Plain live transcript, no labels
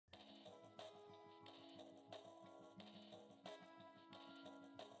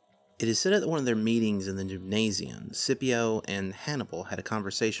It is said at one of their meetings in the gymnasium, Scipio and Hannibal had a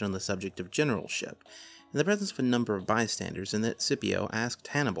conversation on the subject of generalship, in the presence of a number of bystanders, and that Scipio asked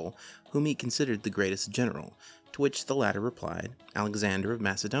Hannibal whom he considered the greatest general, to which the latter replied, Alexander of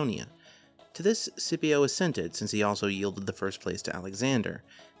Macedonia. To this Scipio assented, since he also yielded the first place to Alexander.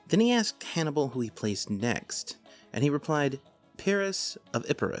 Then he asked Hannibal who he placed next, and he replied, Pyrrhus of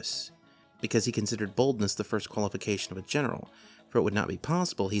Epirus, because he considered boldness the first qualification of a general, for it would not be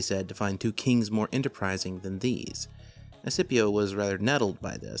possible, he said, to find two kings more enterprising than these. Scipio was rather nettled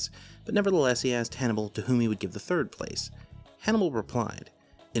by this, but nevertheless he asked Hannibal to whom he would give the third place. Hannibal replied,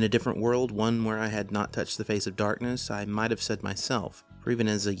 In a different world, one where I had not touched the face of darkness, I might have said myself, for even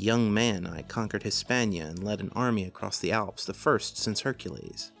as a young man I conquered Hispania and led an army across the Alps, the first since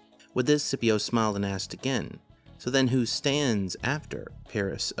Hercules. With this, Scipio smiled and asked again, So then who stands after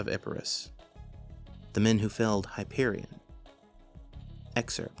Pyrrhus of Epirus? The men who felled Hyperion.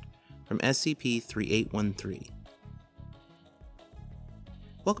 Excerpt from SCP-3813.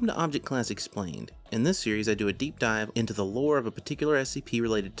 Welcome to Object Class Explained. In this series I do a deep dive into the lore of a particular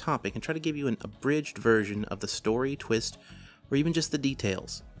SCP-related topic and try to give you an abridged version of the story, twist, or even just the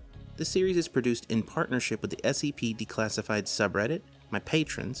details. This series is produced in partnership with the SCP Declassified subreddit, my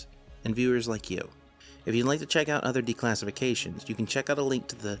patrons, and viewers like you. If you'd like to check out other declassifications, you can check out a link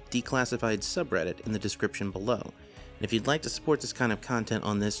to the Declassified subreddit in the description below. And if you'd like to support this kind of content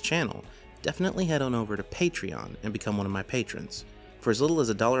on this channel, definitely head on over to Patreon and become one of my patrons. For as little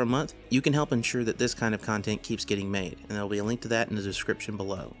as $1 a month, you can help ensure that this kind of content keeps getting made, and there will be a link to that in the description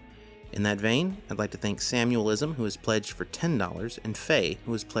below. In that vein, I'd like to thank Samuelism, who has pledged for $10, and Faye,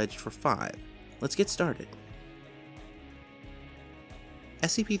 who has pledged for $5. Let's get started.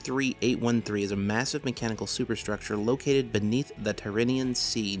 SCP-3813 is a massive mechanical superstructure located beneath the Tyrrhenian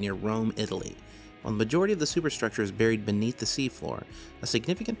Sea near Rome, Italy. While the majority of the superstructure is buried beneath the seafloor, a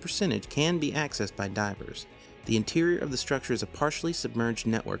significant percentage can be accessed by divers. The interior of the structure is a partially submerged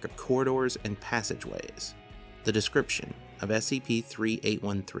network of corridors and passageways. The description of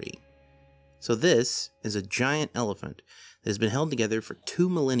SCP-3813. So this is a giant elephant that has been held together for 2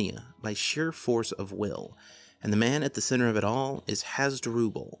 millennia by sheer force of will, and the man at the center of it all is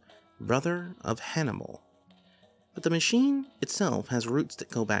Hasdrubal, brother of Hannibal. But the machine itself has roots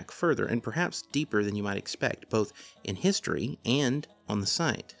that go back further and perhaps deeper than you might expect, both in history and on the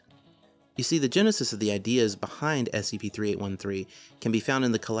site. You see, the genesis of the ideas behind SCP-3813 can be found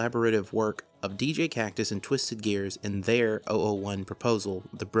in the collaborative work of DJ Cactus and Twisted Gears in their 001 proposal,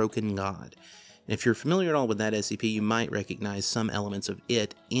 The Broken God. And if you're familiar at all with that SCP, you might recognize some elements of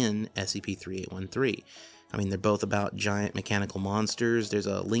it in SCP-3813. I mean, they're both about giant mechanical monsters, there's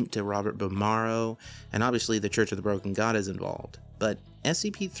a link to Robert Bomaro, and obviously the Church of the Broken God is involved. But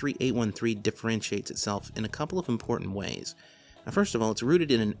SCP-3813 differentiates itself in a couple of important ways. Now, first of all, it's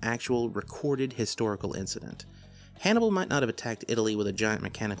rooted in an actual recorded historical incident. Hannibal might not have attacked Italy with a giant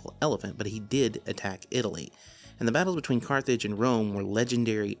mechanical elephant, but he did attack Italy, and the battles between Carthage and Rome were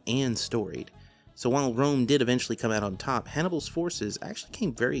legendary and storied. So while Rome did eventually come out on top, Hannibal's forces actually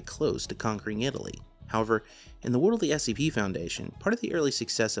came very close to conquering Italy. However, in the world of the SCP Foundation, part of the early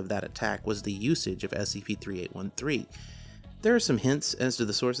success of that attack was the usage of SCP-3813. There are some hints as to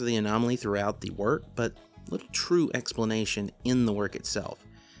the source of the anomaly throughout the work, but little true explanation in the work itself.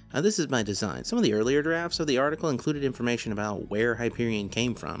 Now, this is by design. Some of the earlier drafts of the article included information about where Hyperion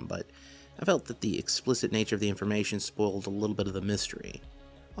came from, but I felt that the explicit nature of the information spoiled a little bit of the mystery.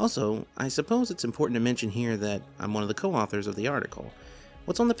 Also, I suppose it's important to mention here that I'm one of the co-authors of the article.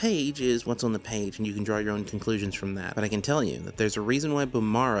 What's on the page is what's on the page, and you can draw your own conclusions from that. But I can tell you that there's a reason why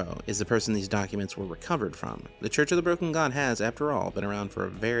Bomaro is the person these documents were recovered from. The Church of the Broken God has, after all, been around for a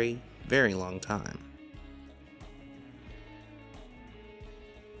very, very long time.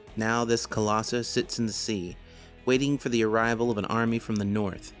 Now this colossus sits in the sea, waiting for the arrival of an army from the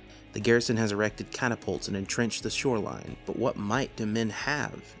north. The garrison has erected catapults and entrenched the shoreline, but what might do men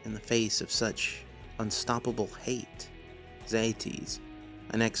have in the face of such unstoppable hate? Zaetes.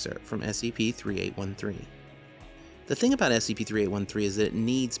 An excerpt from SCP-3813. The thing about SCP-3813 is that it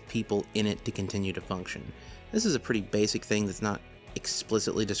needs people in it to continue to function. This is a pretty basic thing that's not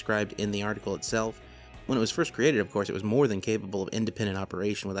explicitly described in the article itself. When it was first created, of course, it was more than capable of independent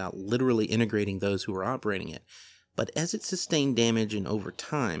operation without literally integrating those who were operating it. But as it sustained damage and over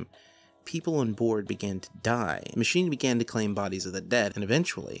time, people on board began to die, the machine began to claim bodies of the dead, and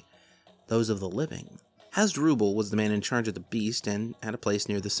eventually, those of the living. Hasdrubal was the man in charge of the beast and had a place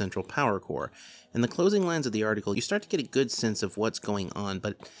near the central power core. In the closing lines of the article, you start to get a good sense of what's going on,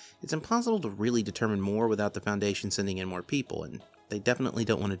 but it's impossible to really determine more without the Foundation sending in more people, and they definitely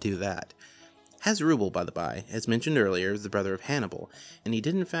don't want to do that. Hasdrubal, by the by, as mentioned earlier, is the brother of Hannibal, and he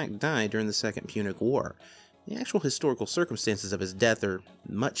did in fact die during the Second Punic War. The actual historical circumstances of his death are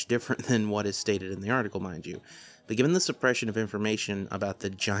much different than what is stated in the article, mind you, but given the suppression of information about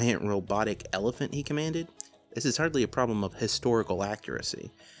the giant robotic elephant he commanded, this is hardly a problem of historical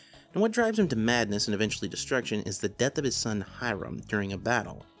accuracy. And what drives him to madness and eventually destruction is the death of his son Hiram during a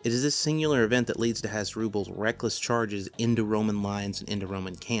battle. It is this singular event that leads to Hasdrubal's reckless charges into Roman lines and into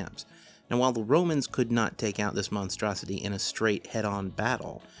Roman camps. Now, while the Romans could not take out this monstrosity in a straight head-on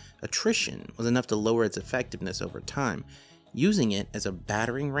battle, attrition was enough to lower its effectiveness over time. Using it as a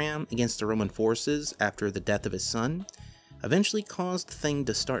battering ram against the Roman forces after the death of his son eventually caused the thing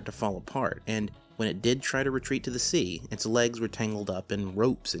to start to fall apart, and when it did try to retreat to the sea, its legs were tangled up in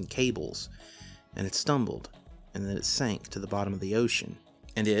ropes and cables, and it stumbled, and then it sank to the bottom of the ocean.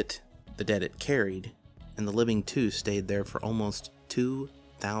 And it, the dead it carried, and the living too stayed there for almost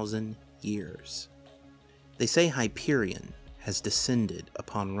 2,000 years. They say Hyperion has descended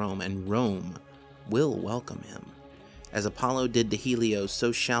upon Rome, and Rome will welcome him. As Apollo did to Helios,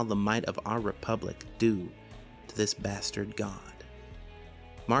 so shall the might of our republic do to this bastard god.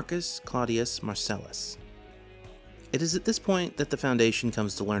 Marcus Claudius Marcellus. It is at this point that the Foundation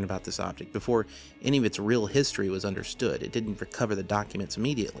comes to learn about this object. Before any of its real history was understood, it didn't recover the documents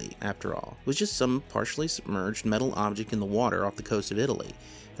immediately, after all. It was just some partially submerged metal object in the water off the coast of Italy.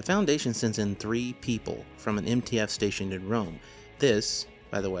 The Foundation sends in 3 people from an MTF stationed in Rome. This,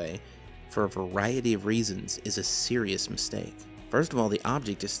 by the way, for a variety of reasons, is a serious mistake. First of all, the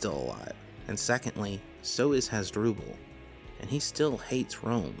object is still alive, and secondly, so is Hasdrubal, and he still hates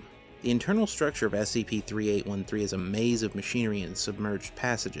Rome. The internal structure of SCP-3813 is a maze of machinery and submerged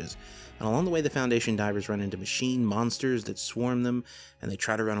passages, and along the way the Foundation divers run into machine monsters that swarm them, and they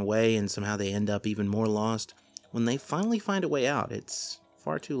try to run away, and somehow they end up even more lost. When they finally find a way out, it's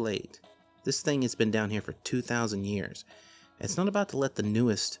far too late. This thing has been down here for 2,000 years. It's not about to let the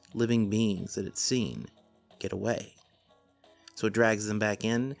newest living beings that it's seen get away. So it drags them back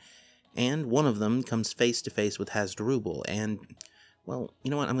in, and one of them comes face to face with Hasdrubal, and, well,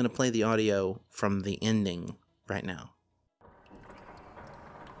 you know what, I'm going to play the audio from the ending right now.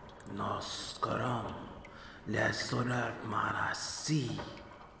 Noskaram, lesonar marasi,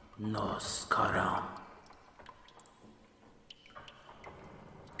 Noskaram.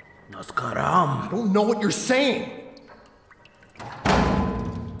 Noskaram. I don't know what you're saying.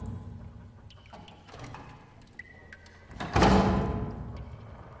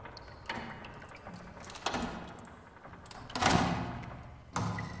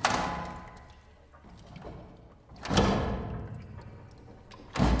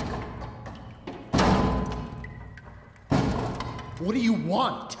 What do you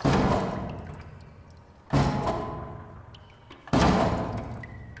want?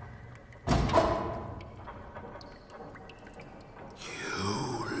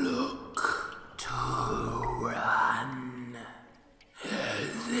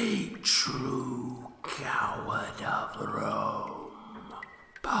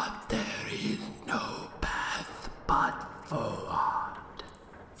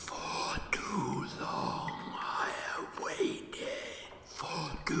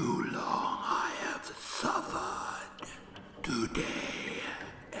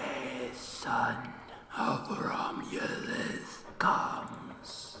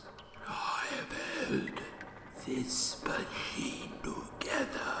 This machine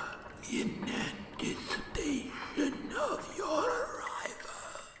together in anticipation of your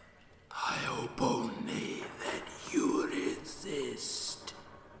arrival. I hope only that you resist,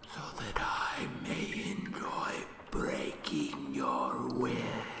 so that I may enjoy breaking your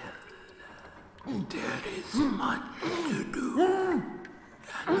will. There is much to do,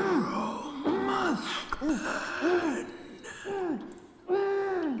 and Rome must burn.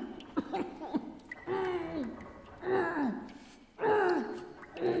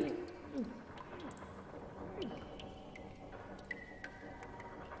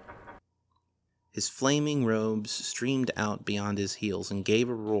 His flaming robes streamed out beyond his heels and gave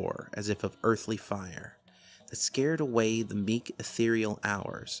a roar as if of earthly fire that scared away the meek ethereal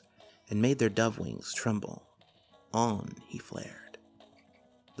hours and made their dove wings tremble. On he flared.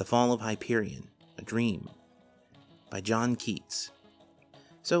 The Fall of Hyperion, a Dream, by John Keats.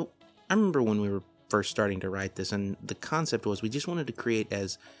 So, I remember when we were first starting to write this, and the concept was we just wanted to create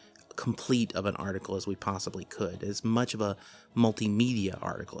as complete of an article as we possibly could, as much of a multimedia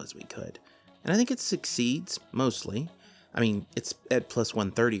article as we could. And I think it succeeds, mostly. I mean, it's at plus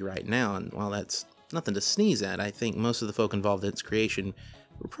 130 right now, and while that's nothing to sneeze at, I think most of the folk involved in its creation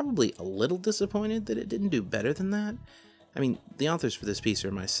were probably a little disappointed that it didn't do better than that. I mean, the authors for this piece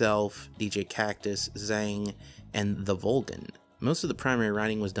are myself, DJ Cactus, Zang, and TheVolgun. Most of the primary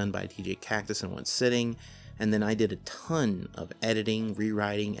writing was done by DJ Cactus in one sitting, and then I did a ton of editing,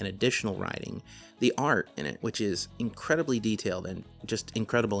 rewriting, and additional writing. The art in it, which is incredibly detailed and just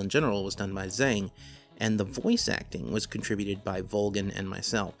incredible in general, was done by Zang, and the voice acting was contributed by Volgun and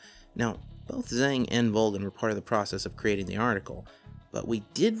myself. Now, both Zang and Volgun were part of the process of creating the article, but we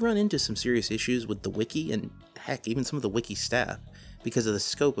did run into some serious issues with the wiki and, heck, even some of the wiki staff because of the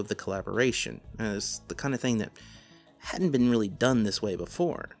scope of the collaboration. It's the kind of thing that hadn't been really done this way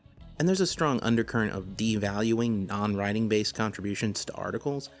before. And there's a strong undercurrent of devaluing non-writing based contributions to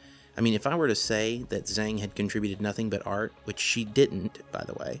articles. I mean, if I were to say that Zang had contributed nothing but art, which she didn't, by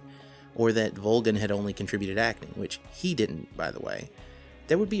the way, or that Volgun had only contributed acting, which he didn't, by the way,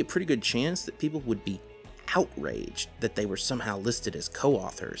 there would be a pretty good chance that people would be outraged that they were somehow listed as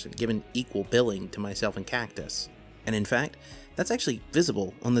co-authors and given equal billing to myself and Cactus. And in fact, that's actually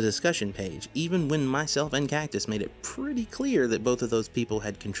visible on the discussion page, even when myself and Cactus made it pretty clear that both of those people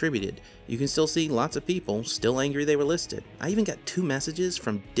had contributed. You can still see lots of people still angry they were listed. I even got 2 messages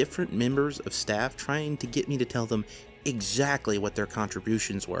from different members of staff trying to get me to tell them exactly what their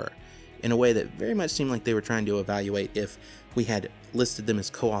contributions were, in a way that very much seemed like they were trying to evaluate if we had listed them as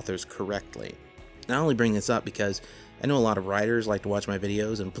co-authors correctly. And I only bring this up because I know a lot of writers like to watch my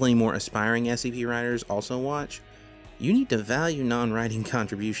videos, and plenty more aspiring SCP writers also watch. You need to value non-writing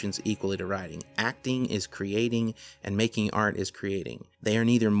contributions equally to writing. Acting is creating, and making art is creating. They are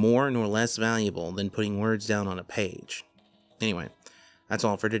neither more nor less valuable than putting words down on a page. Anyway, that's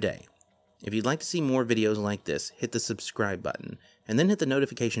all for today. If you'd like to see more videos like this, hit the subscribe button, and then hit the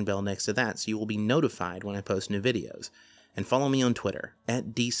notification bell next to that so you will be notified when I post new videos. And follow me on Twitter,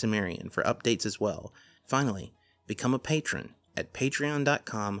 @DCimmerian, for updates as well. Finally, become a patron at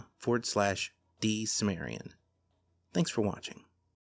patreon.com/DCimmerian. Thanks for watching.